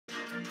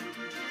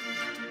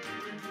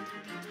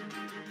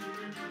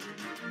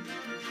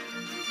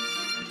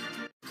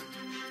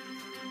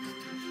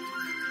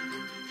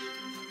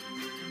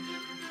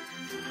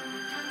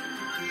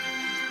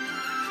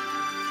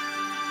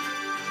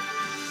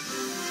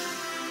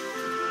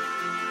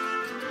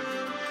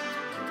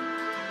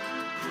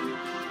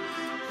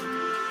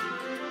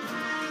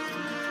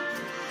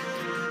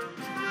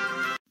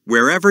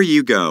wherever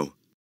you go.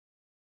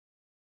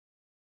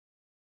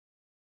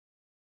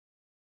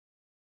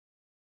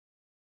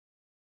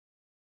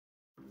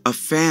 A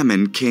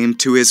famine came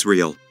to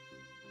Israel.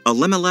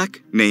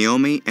 Elimelech,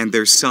 Naomi, and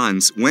their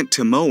sons went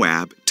to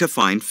Moab to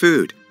find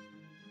food.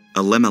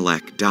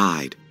 Elimelech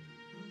died.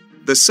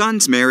 The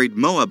sons married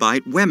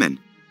Moabite women,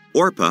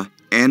 Orpah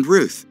and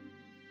Ruth.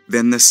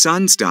 Then the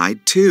sons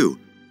died too.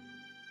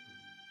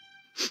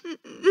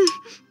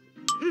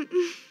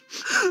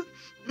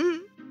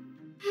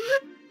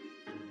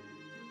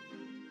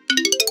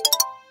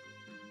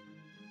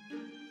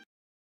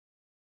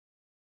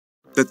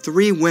 The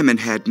three women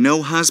had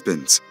no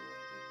husbands.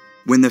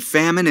 When the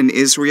famine in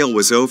Israel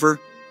was over,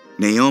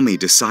 Naomi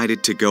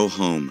decided to go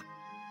home.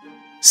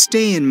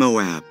 "Stay in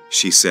Moab,"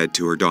 she said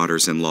to her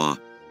daughters-in-law.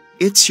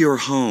 "It's your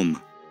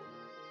home."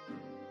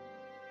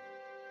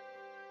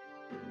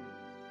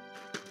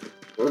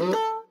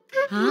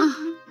 Huh?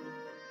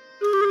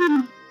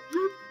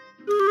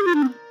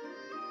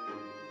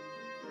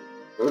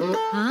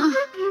 Huh?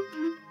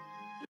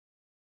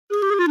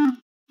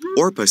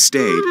 Orpah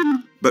stayed,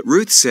 but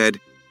Ruth said,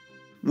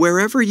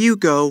 "Wherever you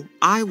go,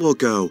 I will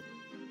go.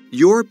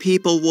 Your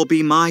people will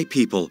be my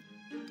people.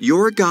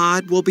 Your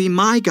God will be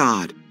my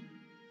God."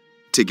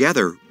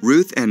 Together,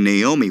 Ruth and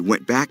Naomi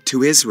went back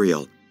to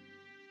Israel.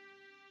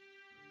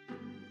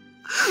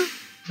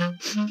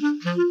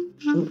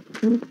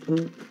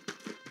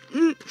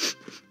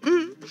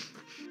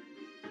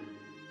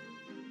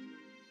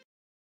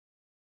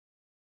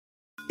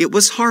 It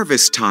was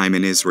harvest time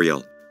in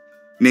Israel.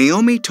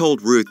 Naomi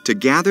told Ruth to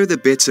gather the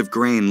bits of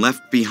grain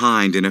left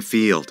behind in a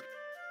field.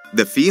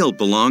 The field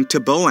belonged to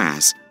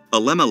Boaz,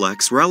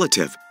 Elimelech's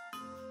relative.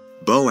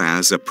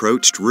 Boaz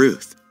approached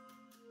Ruth.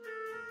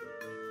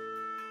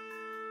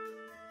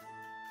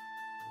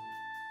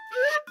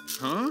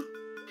 Huh?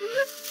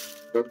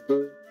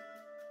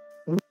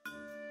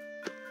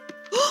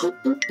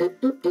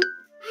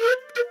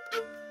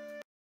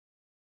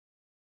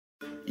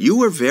 "You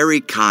were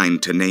very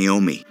kind to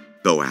Naomi,"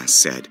 Boaz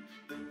said.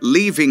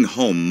 "Leaving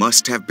home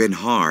must have been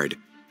hard.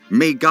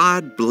 May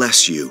God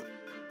bless you."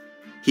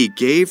 He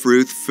gave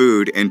Ruth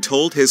food and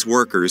told his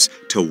workers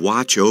to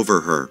watch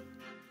over her.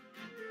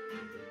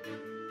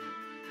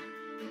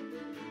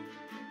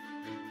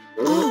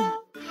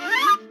 Oh!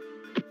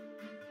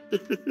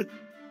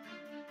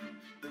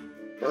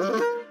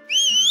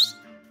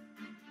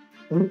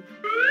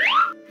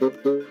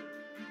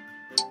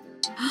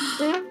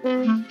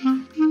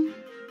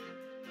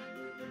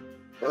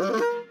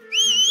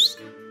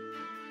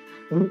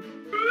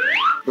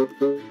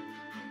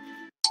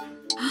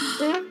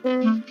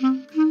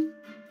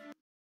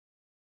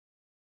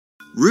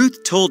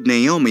 Ruth told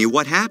Naomi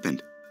what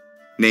happened.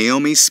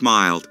 Naomi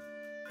smiled.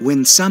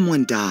 "When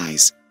someone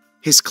dies,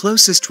 his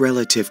closest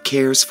relative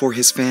cares for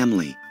his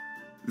family.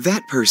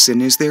 That person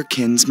is their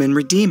kinsman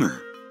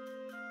redeemer.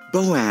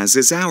 Boaz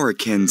is our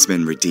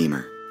kinsman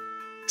redeemer.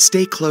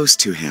 Stay close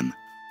to him."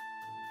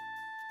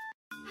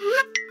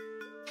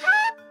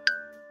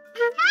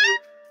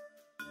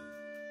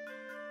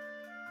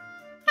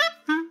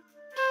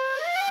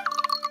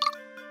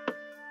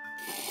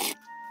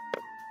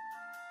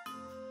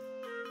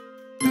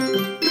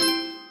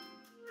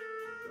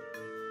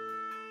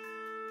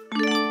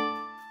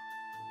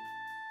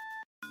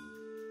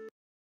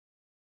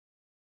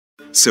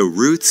 So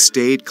Ruth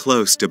stayed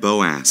close to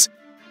Boaz.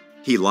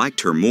 He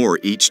liked her more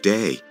each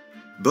day.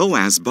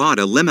 Boaz bought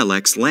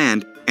Elimelech's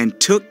land and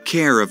took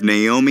care of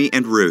Naomi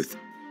and Ruth.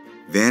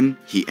 Then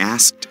he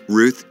asked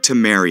Ruth to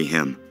marry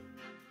him.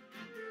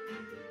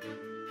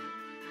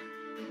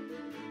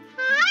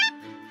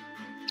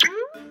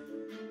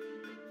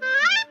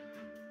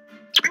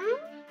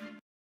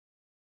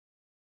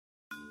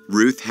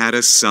 Ruth had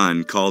a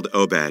son called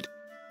Obed.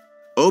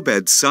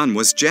 Obed's son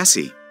was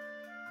Jesse.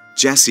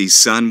 Jesse's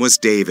son was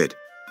David,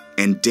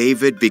 and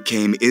David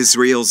became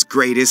Israel's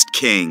greatest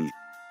king.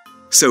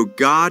 So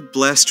God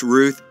blessed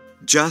Ruth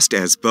just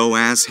as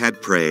Boaz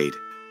had prayed.